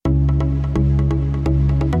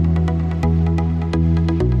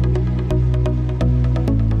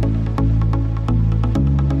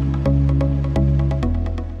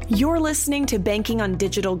listening to Banking on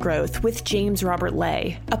Digital Growth with James Robert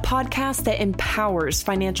Lay, a podcast that empowers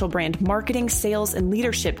financial brand marketing, sales, and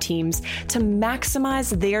leadership teams to maximize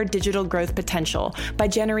their digital growth potential by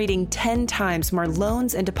generating 10 times more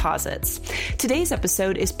loans and deposits. Today's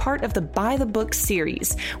episode is part of the By the Book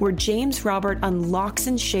series, where James Robert unlocks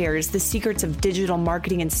and shares the secrets of digital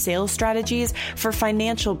marketing and sales strategies for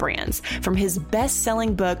financial brands from his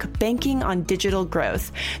best-selling book, Banking on Digital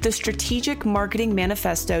Growth, the Strategic Marketing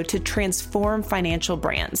Manifesto to Transform Financial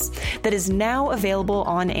Brands, that is now available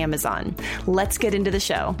on Amazon. Let's get into the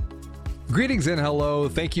show. Greetings and hello.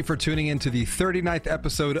 Thank you for tuning in to the 39th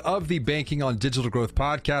episode of the Banking on Digital Growth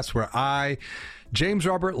podcast, where I, James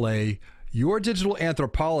Robert Lay, your digital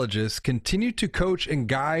anthropologist, continue to coach and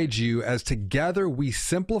guide you as together we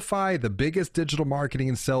simplify the biggest digital marketing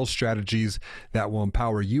and sales strategies that will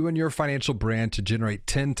empower you and your financial brand to generate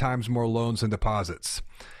 10 times more loans and deposits.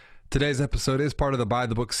 Today's episode is part of the By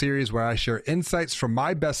the Book series, where I share insights from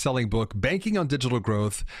my best-selling book, Banking on Digital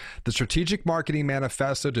Growth, the Strategic Marketing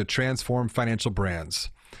Manifesto to Transform Financial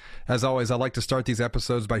Brands. As always, I like to start these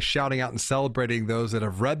episodes by shouting out and celebrating those that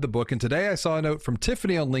have read the book. And today I saw a note from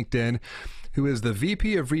Tiffany on LinkedIn, who is the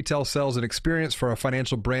VP of Retail Sales and Experience for a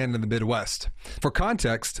financial brand in the Midwest. For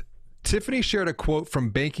context, Tiffany shared a quote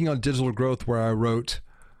from Banking on Digital Growth where I wrote,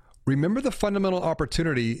 "Remember, the fundamental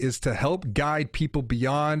opportunity is to help guide people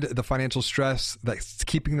beyond the financial stress that's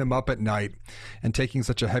keeping them up at night and taking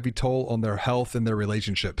such a heavy toll on their health and their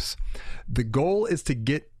relationships. The goal is to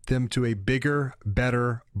get them to a bigger,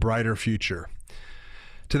 better, brighter future."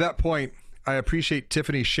 To that point, I appreciate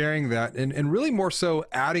Tiffany sharing that and really more so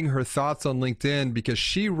adding her thoughts on LinkedIn, because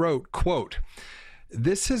she wrote, quote,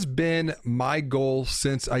 "This has been my goal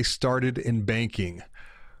since I started in banking.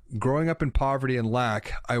 Growing up in poverty and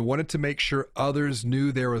lack, I wanted to make sure others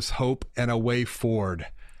knew there was hope and a way forward.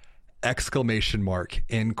 Exclamation mark,"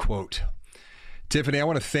 end quote. Tiffany, I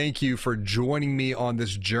want to thank you for joining me on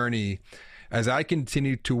this journey as I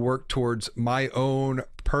continue to work towards my own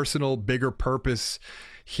personal bigger purpose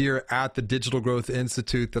here at the Digital Growth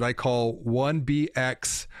Institute that I call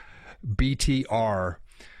 1BX BTR,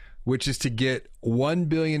 which is to get 1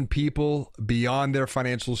 billion people beyond their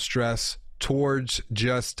financial stress towards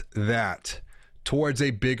just that, towards a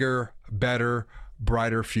bigger, better,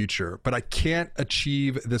 brighter future. But I can't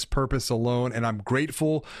achieve this purpose alone, and I'm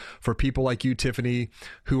grateful for people like you, Tiffany,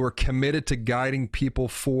 who are committed to guiding people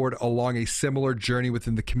forward along a similar journey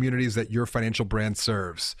within the communities that your financial brand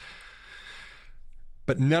serves.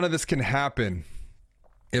 But none of this can happen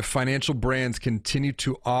if financial brands continue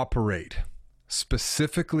to operate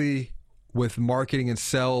specifically with marketing and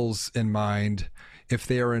sales in mind, if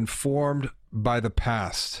they are informed by the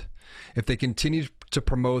past, if they continue to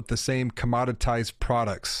promote the same commoditized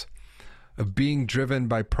products, of being driven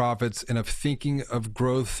by profits, and of thinking of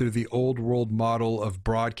growth through the old world model of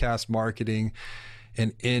broadcast marketing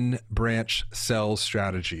and in-branch sales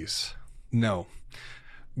strategies. No.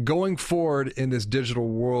 Going forward in this digital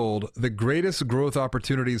world, the greatest growth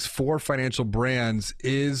opportunities for financial brands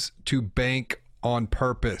is to bank on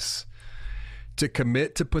purpose, to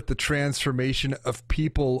commit to put the transformation of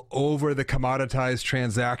people over the commoditized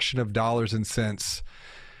transaction of dollars and cents.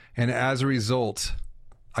 And as a result,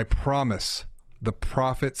 I promise the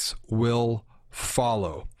profits will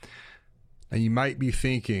follow. Now you might be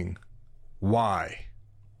thinking, why?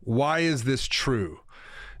 Why is this true?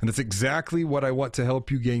 And that's exactly what I want to help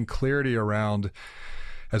you gain clarity around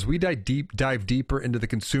as we dive deeper into the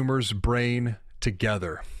consumer's brain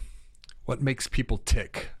together. What makes people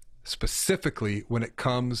tick, specifically when it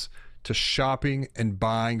comes to shopping and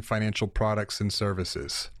buying financial products and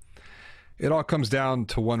services? It all comes down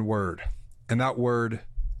to one word, and that word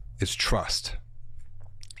is trust.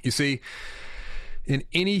 You see, in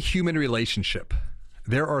any human relationship,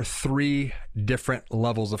 there are 3 different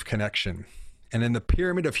levels of connection. And in the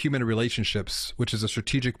pyramid of human relationships, which is a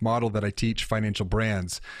strategic model that I teach financial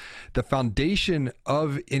brands, the foundation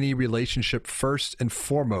of any relationship, first and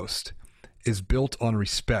foremost, is built on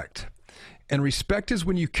respect. And respect is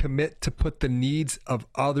when you commit to put the needs of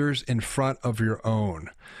others in front of your own.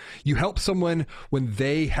 You help someone when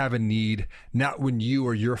they have a need, not when you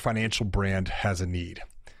or your financial brand has a need.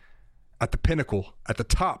 At the pinnacle, at the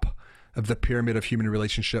top of the pyramid of human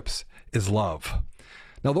relationships, is love.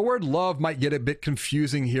 Now, the word love might get a bit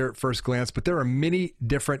confusing here at first glance, but there are many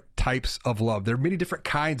different types of love. There are many different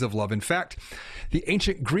kinds of love. In fact, the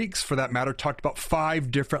ancient Greeks, for that matter, talked about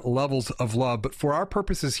 5 different levels of love. But for our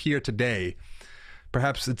purposes here today,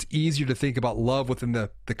 perhaps it's easier to think about love within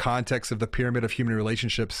the context of the pyramid of human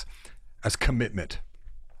relationships as commitment.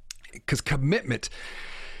 Because commitment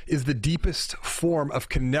is the deepest form of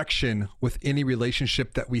connection with any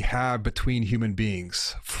relationship that we have between human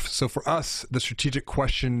beings. So for us, the strategic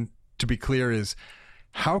question, to be clear, is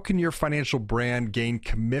how can your financial brand gain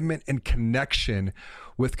commitment and connection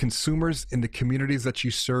with consumers in the communities that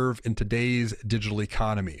you serve in today's digital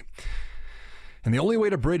economy? And the only way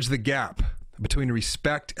to bridge the gap between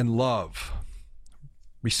respect and love,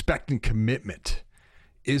 respect and commitment,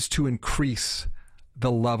 is to increase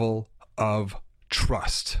the level of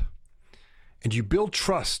trust. And you build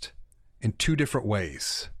trust in two different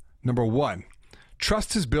ways. Number one,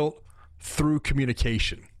 trust is built through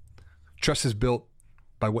communication. Trust is built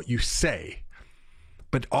by what you say,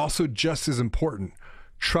 but also just as important,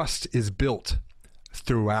 trust is built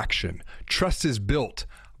through action. Trust is built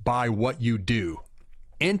by what you do.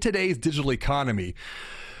 In today's digital economy,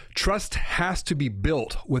 trust has to be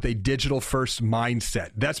built with a digital-first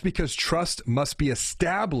mindset. That's because trust must be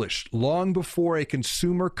established long before a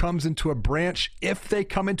consumer comes into a branch, if they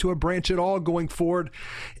come into a branch at all going forward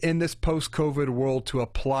in this post-COVID world, to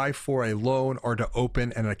apply for a loan or to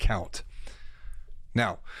open an account.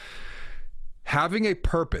 Now, having a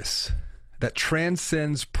purpose that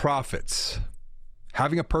transcends profits,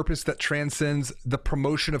 having a purpose that transcends the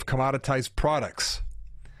promotion of commoditized products,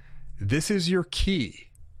 this is your key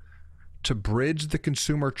to bridge the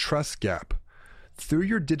consumer trust gap through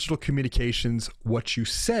your digital communications, what you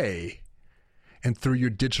say, and through your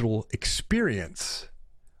digital experience,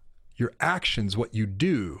 your actions, what you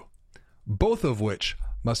do, both of which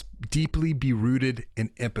must deeply be rooted in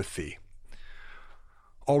empathy.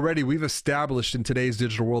 Already, we've established in today's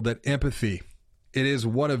digital world that empathy, it is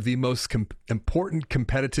one of the most important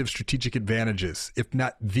competitive strategic advantages, if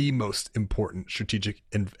not the most important strategic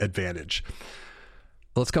advantage.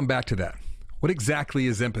 Let's come back to that. What exactly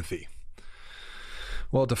is empathy?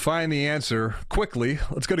 Well, to find the answer quickly,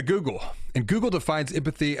 let's go to Google. And Google defines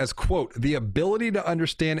empathy as, quote, the ability to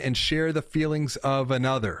understand and share the feelings of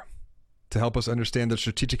another. To help us understand the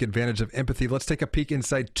strategic advantage of empathy, let's take a peek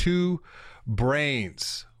inside two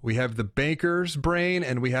brains. We have the banker's brain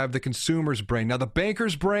and we have the consumer's brain. Now, the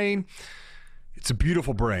banker's brain, it's a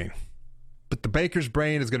beautiful brain. But the banker's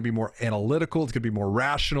brain is going to be more analytical, it's going to be more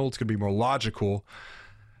rational, it's going to be more logical.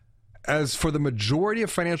 As for the majority of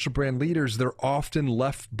financial brand leaders, they're often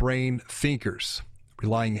left brain thinkers,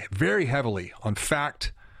 relying very heavily on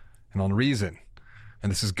fact and on reason.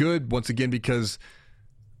 And this is good, once again, because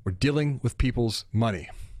we're dealing with people's money.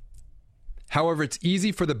 However, it's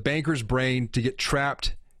easy for the banker's brain to get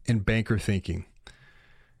trapped in banker thinking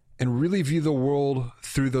and really view the world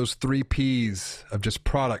through those 3 Ps of just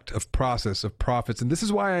product, of process, of profits. And this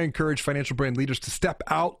is why I encourage financial brand leaders to step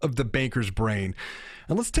out of the banker's brain.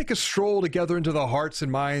 And let's take a stroll together into the hearts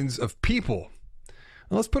and minds of people.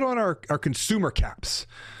 And let's put on our consumer caps.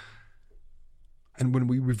 And when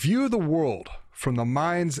we review the world from the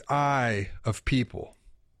mind's eye of people,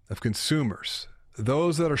 of consumers,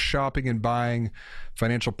 those that are shopping and buying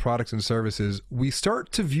financial products and services, we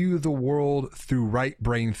start to view the world through right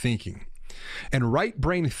brain thinking. And right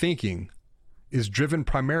brain thinking is driven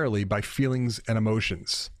primarily by feelings and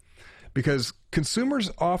emotions, because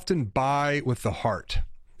consumers often buy with the heart.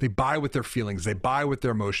 They buy with their feelings. They buy with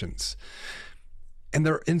their emotions. And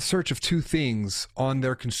they're in search of 2 things on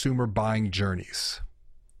their consumer buying journeys.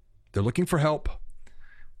 They're looking for help.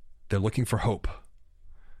 They're looking for hope.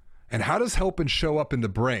 And how does help and show up in the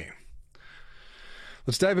brain?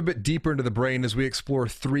 Let's dive a bit deeper into the brain as we explore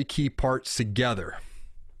 3 key parts together.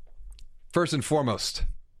 First and foremost,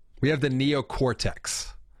 we have the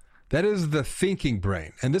neocortex. That is the thinking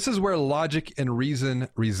brain. And this is where logic and reason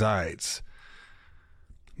resides.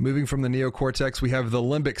 Moving from the neocortex, we have the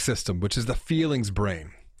limbic system, which is the feelings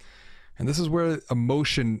brain. And this is where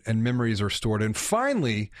emotion and memories are stored. And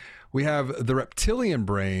finally, we have the reptilian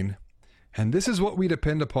brain. And this is what we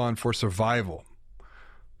depend upon for survival.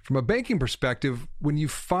 From a banking perspective, when you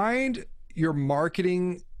find your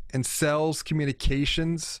marketing and sales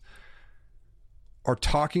communications are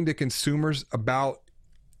talking to consumers about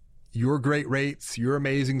your great rates, your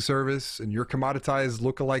amazing service, and your commoditized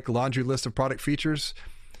lookalike laundry list of product features,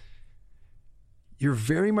 you're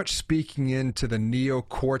very much speaking into the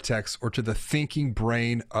neocortex, or to the thinking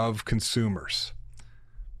brain of consumers.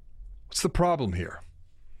 What's the problem here?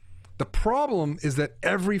 The problem is that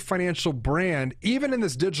every financial brand, even in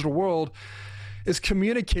this digital world, is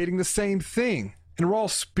communicating the same thing. And we're all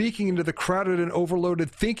speaking into the crowded and overloaded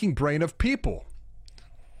thinking brain of people.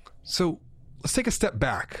 So let's take a step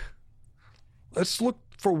back. Let's look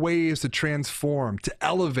for ways to transform, to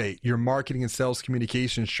elevate your marketing and sales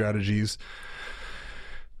communication strategies,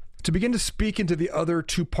 to begin to speak into the other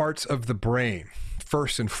 2 parts of the brain,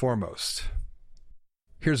 first and foremost.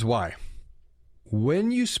 Here's why.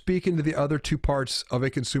 When you speak into the other two parts of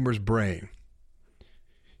a consumer's brain,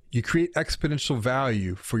 you create exponential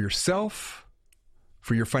value for yourself,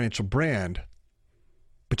 for your financial brand,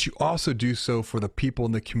 but you also do so for the people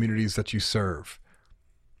in the communities that you serve.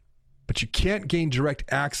 But you can't gain direct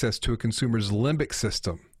access to a consumer's limbic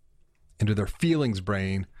system, into their feelings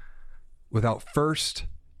brain, without first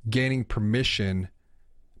gaining permission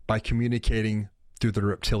by communicating through the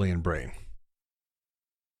reptilian brain.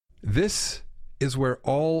 This is where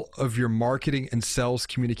all of your marketing and sales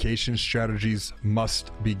communication strategies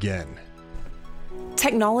must begin.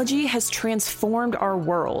 Technology has transformed our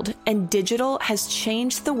world, and digital has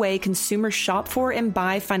changed the way consumers shop for and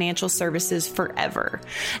buy financial services forever.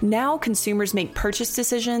 Now, consumers make purchase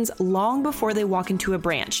decisions long before they walk into a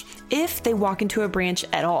branch, if they walk into a branch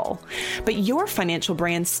at all. But your financial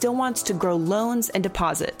brand still wants to grow loans and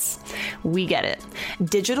deposits. We get it.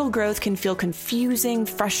 Digital growth can feel confusing,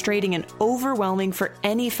 frustrating, and overwhelming for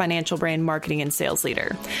any financial brand marketing and sales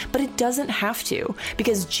leader. But it doesn't have to,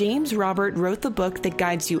 because James Robert wrote the book that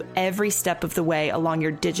guides you every step of the way along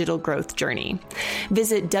your digital growth journey.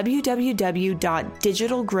 Visit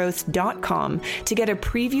www.digitalgrowth.com to get a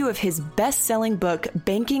preview of his best-selling book,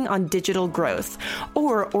 Banking on Digital Growth,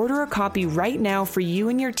 or order a copy right now for you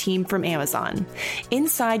and your team from Amazon.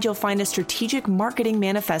 Inside, you'll find a strategic marketing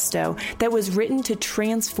manifesto that was written to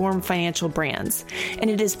transform financial brands, and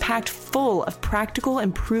it is packed full of practical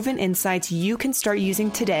and proven insights you can start using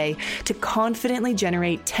today to confidently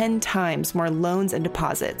generate 10 times more loans and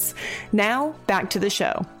deposits. Now, back to the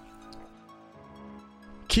show.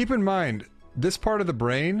 Keep in mind, this part of the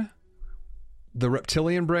brain, the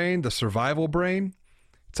reptilian brain, the survival brain,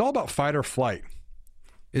 it's all about fight or flight.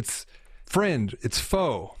 It's friend, it's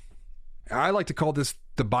foe. I like to call this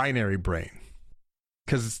the binary brain,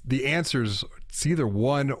 because the answers, it's either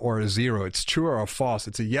 1 or a 0. It's true or a false.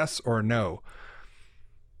 It's a yes or a no.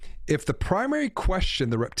 If the primary question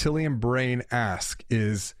the reptilian brain asks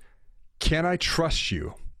is, can I trust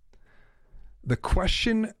you? The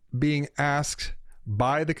question being asked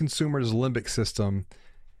by the consumer's limbic system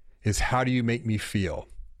is, how do you make me feel?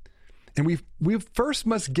 And we first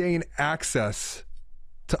must gain access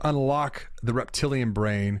to unlock the reptilian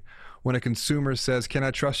brain when a consumer says, can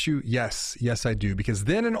I trust you? Yes, I do. Because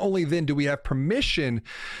then and only then do we have permission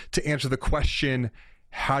to answer the question,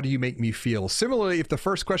 how do you make me feel? Similarly, if the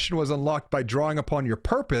first question was unlocked by drawing upon your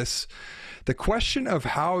purpose, the question of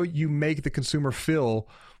how you make the consumer feel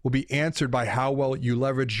will be answered by how well you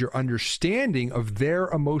leverage your understanding of their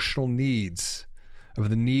emotional needs, of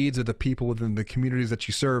the needs of the people within the communities that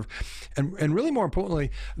you serve. And really more importantly,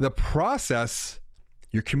 the process,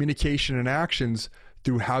 your communication and actions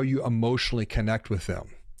through how you emotionally connect with them.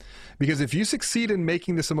 Because if you succeed in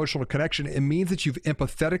making this emotional connection, it means that you've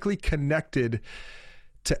empathetically connected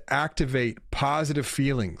to activate positive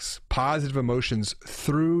feelings, positive emotions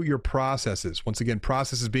through your processes. Once again,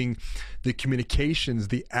 processes being the communications,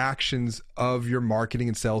 the actions of your marketing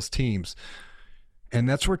and sales teams. And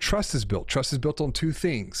that's where trust is built. Trust is built on 2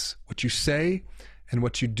 things, what you say and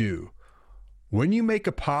what you do. When you make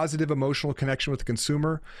a positive emotional connection with the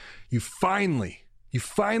consumer, you finally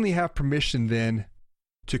have permission then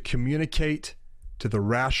to communicate to the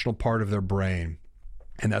rational part of their brain.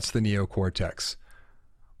 And that's the neocortex,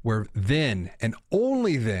 where then and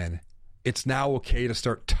only then it's now okay to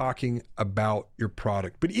start talking about your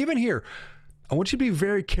product. But even here, I want you to be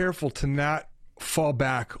very careful to not fall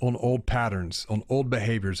back on old patterns, on old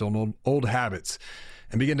behaviors, on old habits,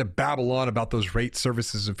 and begin to babble on about those rates,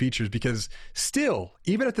 services, and features, because still,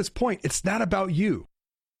 even at this point, it's not about you.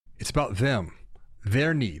 It's about them,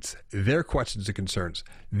 their needs, their questions and concerns,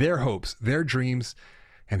 their hopes, their dreams,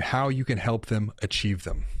 and how you can help them achieve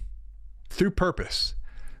them. Through purpose,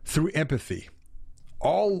 through empathy,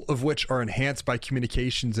 all of which are enhanced by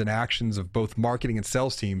communications and actions of both marketing and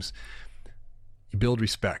sales teams, you build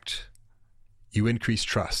respect, you increase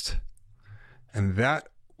trust, and that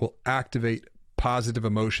will activate positive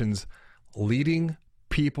emotions, leading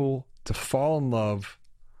people to fall in love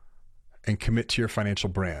and commit to your financial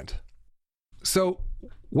brand. So,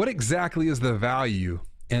 what exactly is the value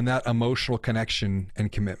in that emotional connection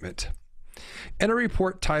and commitment? In a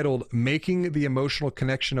report titled Making the Emotional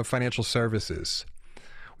Connection of Financial Services,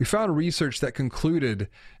 we found research that concluded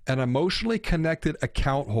an emotionally connected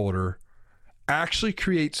account holder actually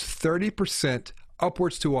creates 30%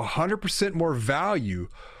 upwards to 100% more value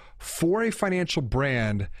for a financial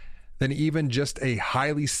brand than even just a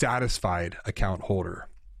highly satisfied account holder.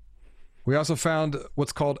 We also found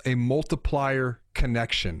what's called a multiplier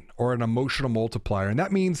connection, or an emotional multiplier. And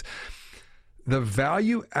that means the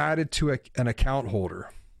value added to an account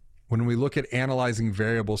holder when we look at analyzing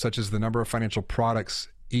variables such as the number of financial products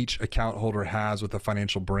each account holder has with a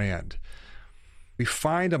financial brand, we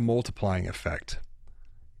find a multiplying effect.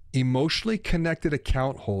 Emotionally connected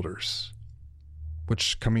account holders,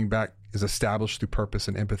 which coming back is established through purpose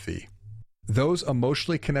and empathy, those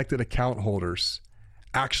emotionally connected account holders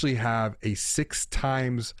actually have a 6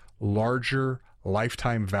 times larger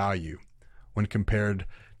lifetime value when compared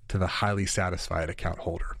to the highly satisfied account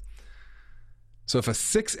holder. So if a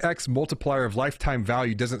 6x multiplier of lifetime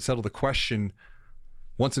value doesn't settle the question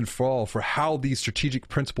once and for all for how these strategic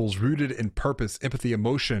principles rooted in purpose, empathy,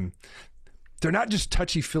 emotion, they're not just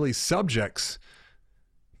touchy-feely subjects.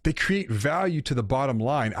 They create value to the bottom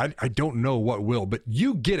line. I don't know what will, but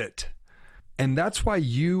you get it. And that's why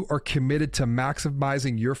you are committed to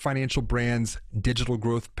maximizing your financial brand's digital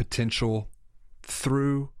growth potential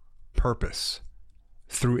through purpose,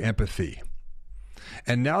 through empathy.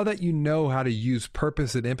 And now that you know how to use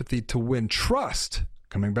purpose and empathy to win trust,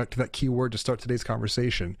 coming back to that key word to start today's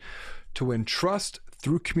conversation, to win trust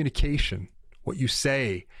through communication, what you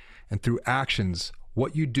say, and through actions,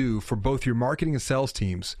 what you do for both your marketing and sales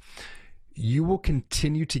teams, you will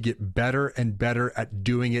continue to get better and better at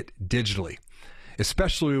doing it digitally,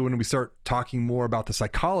 especially when we start talking more about the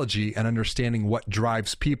psychology and understanding what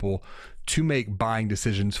drives people to make buying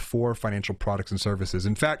decisions for financial products and services.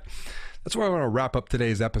 In fact, that's where I want to wrap up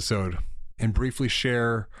today's episode and briefly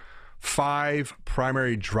share 5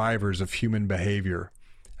 primary drivers of human behavior,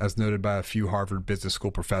 as noted by a few Harvard Business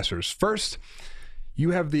School professors. First,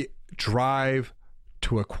 you have the drive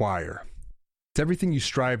to acquire. It's everything you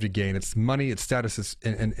strive to gain. It's money, it's status,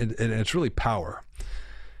 and it's really power.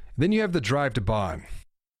 Then you have the drive to bond.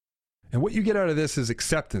 And what you get out of this is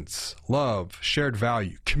acceptance, love, shared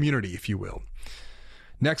value, community, if you will.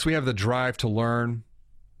 Next, we have the drive to learn.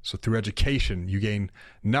 So through education, you gain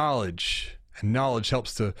knowledge, and knowledge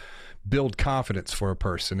helps to build confidence for a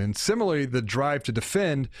person. And similarly, the drive to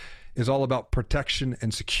defend is all about protection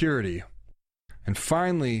and security. And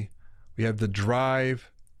finally, we have the drive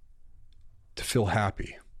to feel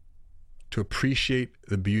happy, to appreciate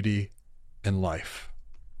the beauty in life.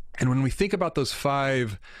 And when we think about those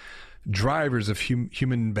 5 drivers of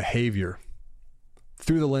human behavior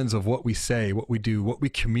through the lens of what we say, what we do, what we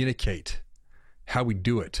communicate, how we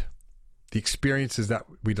do it, the experiences that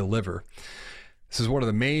we deliver, this is one of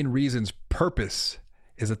the main reasons purpose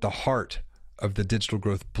is at the heart of the digital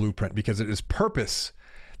growth blueprint, because it is purpose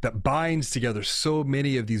that binds together so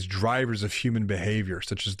many of these drivers of human behavior,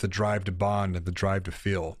 such as the drive to bond and the drive to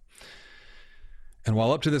feel. And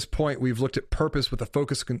while up to this point, we've looked at purpose with a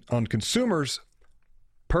focus on consumers,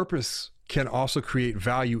 purpose can also create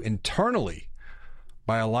value internally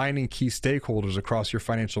by aligning key stakeholders across your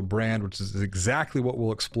financial brand, which is exactly what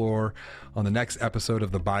we'll explore on the next episode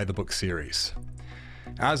of the Buy the Book series.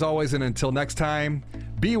 As always, and until next time,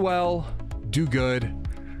 be well, do good,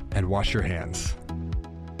 and wash your hands.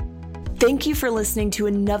 Thank you for listening to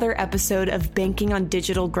another episode of Banking on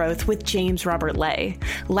Digital Growth with James Robert Lay.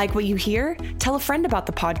 Like what you hear? Tell a friend about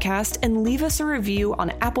the podcast and leave us a review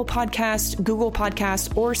on Apple Podcasts, Google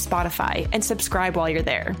Podcasts, or Spotify, and subscribe while you're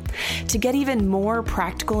there. To get even more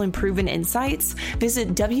practical and proven insights, visit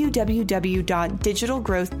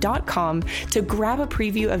www.digitalgrowth.com to grab a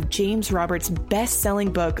preview of James Robert's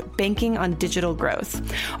best-selling book, Banking on Digital Growth,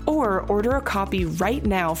 or order a copy right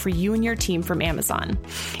now for you and your team from Amazon.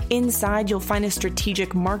 Inside, you'll find a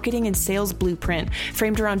strategic marketing and sales blueprint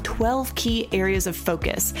framed around 12 key areas of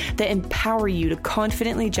focus that empower you to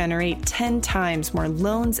confidently generate 10 times more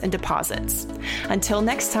loans and deposits. Until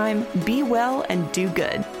next time, be well and do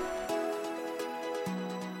good.